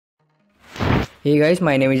Hey guys,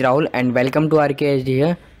 my name is Rahul and welcome to RKHD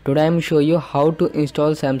here. Today I am show you how to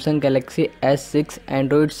install Samsung Galaxy S6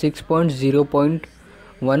 Android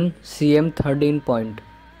 6.0.1 CM13 point.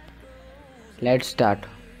 Let's start.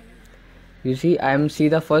 You see I am see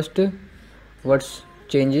the first what's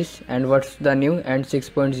changes and what's the new and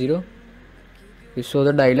 6.0. You show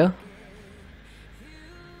the dialer.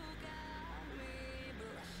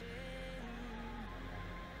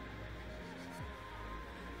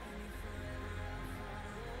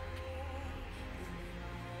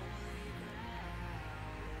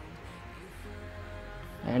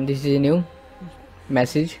 And this is a new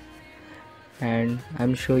message and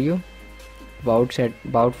I'm show you about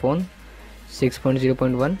phone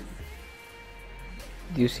 6.0.1.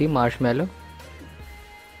 You see marshmallow,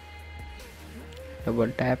 double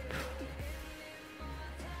tap,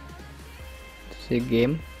 say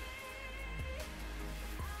game,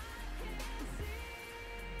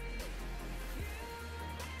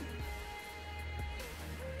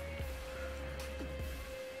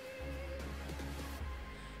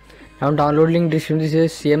 now download link description. This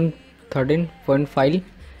is CM13 point file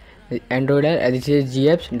Android and this is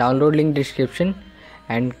GApps. Download link description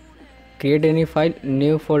and create any file,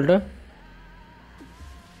 new folder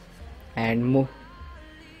and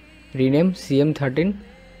rename CM13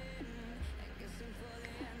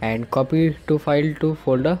 and copy to file to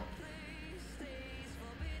folder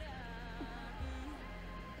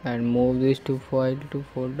and move this to file to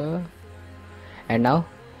folder. And now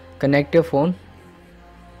connect your phone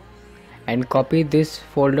and copy this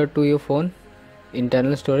folder to your phone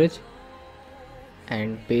internal storage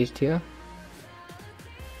and paste here.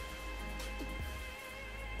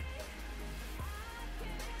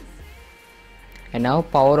 And now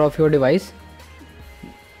power off your device.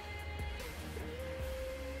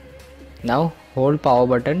 Now hold power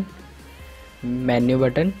button, menu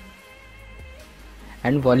button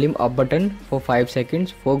and volume up button for 5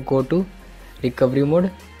 seconds for go to recovery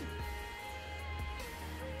mode.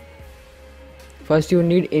 First you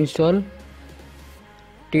need install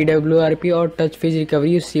TWRP or touch face recovery.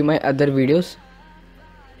 You see my other videos.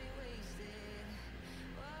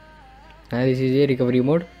 Now this is a recovery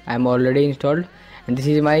mode. I am already installed and this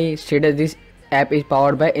is my status. This app is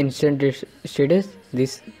powered by instant status.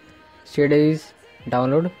 This status is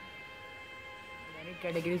download many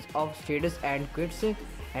categories of status and quits,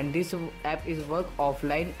 and this app is work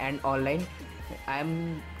offline and online. I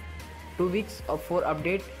am 2 weeks for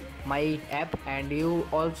update my app and you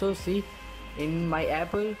also see in my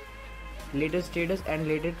app latest status and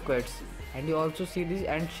latest quits, and you also see this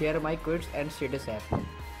and share my quits and status app.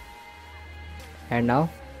 And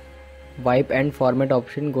now wipe and format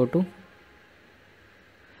option, go to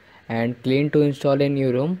and clean to install a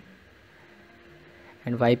new ROM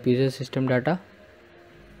and wipe user system data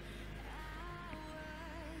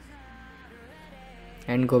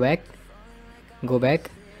and go back.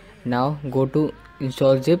 Now go to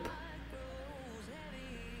install zip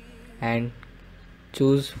and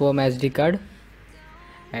choose from SD card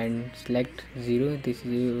and select 0. This is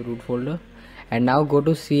your root folder. And now go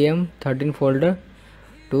to CM13 folder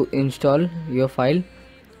to install your file.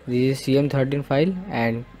 This is CM13 file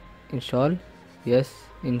and install. Yes,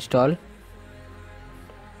 install.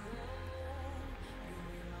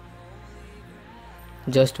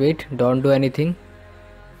 Just wait, don't do anything.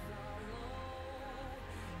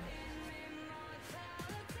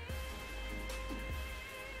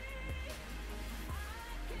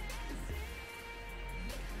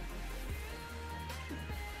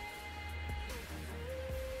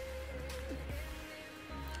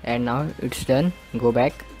 And now it's done. Go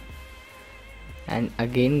back and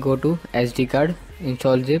again go to SD card,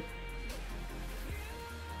 install zip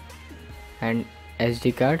and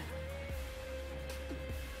SD card,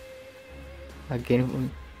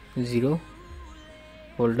 again 0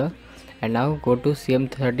 folder, and now go to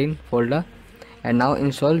CM13 folder and now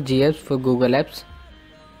install GApps for Google Apps.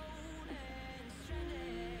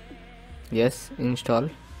 Yes, install.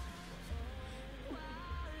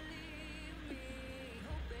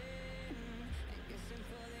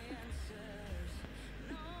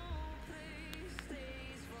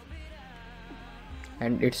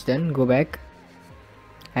 And it's done. Go back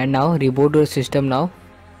and now reboot your system now.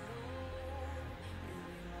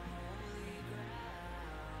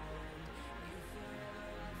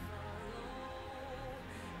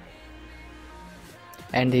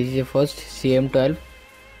 And this is the first CM13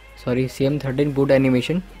 boot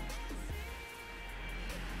animation.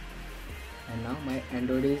 And now my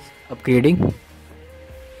Android is upgrading.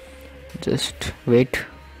 Just wait.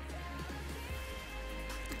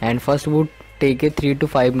 And first boot take a 3 to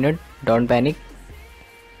 5 minutes. Don't panic.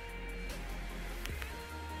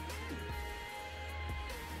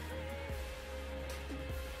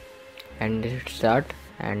 and hit start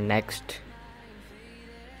and next,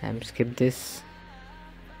 and skip this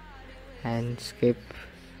and skip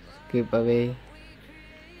away,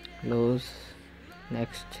 close,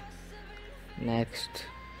 next,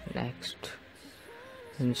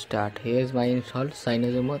 and start. Here's my installed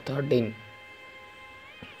Cynosema 13.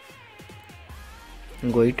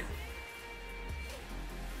 Go it.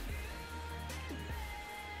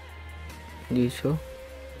 You show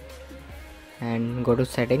and go to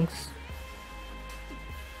settings,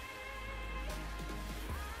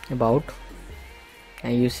 about,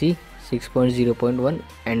 and you see 6.0.1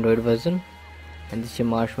 Android version, and this is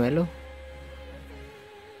Marshmallow.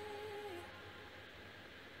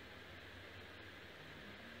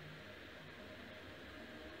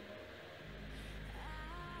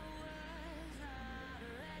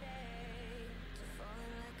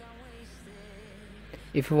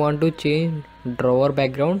 If you want to change drawer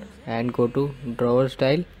background, and go to drawer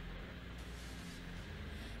style,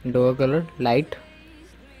 drawer color light,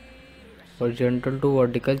 horizontal to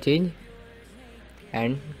vertical change,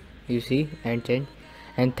 and you see and change.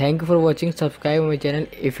 And thank you for watching. Subscribe my channel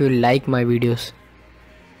if you like my videos.